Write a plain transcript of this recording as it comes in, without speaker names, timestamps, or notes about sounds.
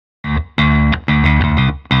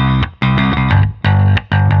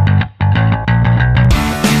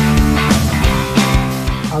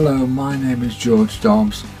Hello, my name is George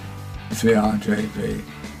Dobbs with the RSGB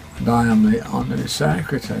and I am the Hon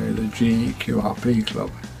Secretary of the GQRP Club.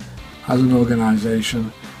 As an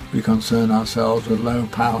organisation, we concern ourselves with low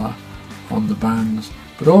power on the bands,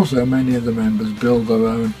 but also many of the members build their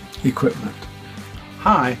own equipment.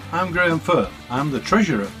 Hi, I'm Graham Firth. I'm the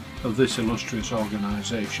Treasurer of this illustrious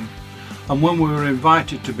organisation, and when we were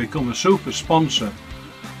invited to become a super sponsor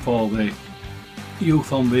for the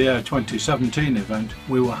Youth on the Air 2017 event,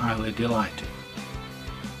 we were highly delighted.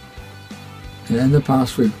 In the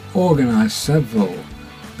past we've organised several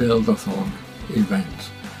Build-a-thon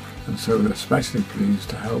events, and so we're especially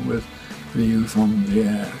pleased to help with the Youth on the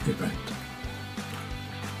Air event.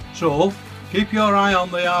 So keep your eye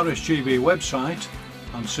on the RSGB website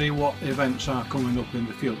and see what events are coming up in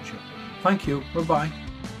the future. Thank you, bye bye.